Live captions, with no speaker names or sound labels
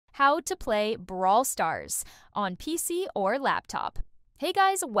how to play Brawl Stars on PC or laptop. Hey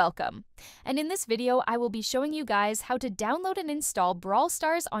guys, welcome! And in this video, I will be showing you guys how to download and install Brawl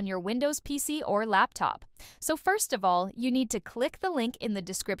Stars on your Windows PC or laptop. So first of all, you need to click the link in the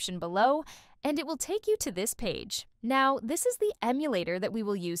description below, and it will take you to this page. Now, this is the emulator that we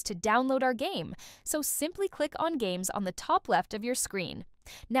will use to download our game, so simply click on Games on the top left of your screen.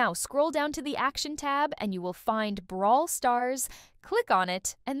 Now, scroll down to the Action tab and you will find Brawl Stars. Click on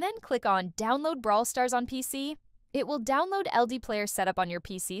it, and then click on Download Brawl Stars on PC. It will download LD Player Setup on your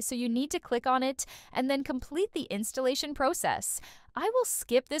PC, so you need to click on it and then complete the installation process. I will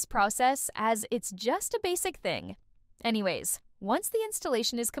skip this process as it's just a basic thing. Anyways, once the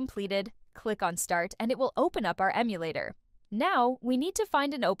installation is completed, click on Start and it will open up our emulator. Now, we need to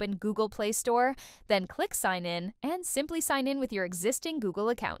find and open Google Play Store, then click Sign In and simply sign in with your existing Google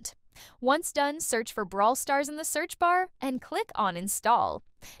account. Once done, search for Brawl Stars in the search bar and click on Install.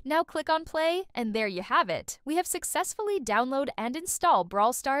 Now click on Play, and there you have it. We have successfully downloaded and installed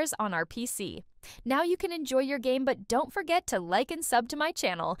Brawl Stars on our PC. Now you can enjoy your game, but don't forget to like and sub to my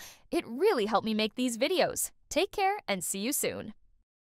channel. It really helped me make these videos. Take care and see you soon.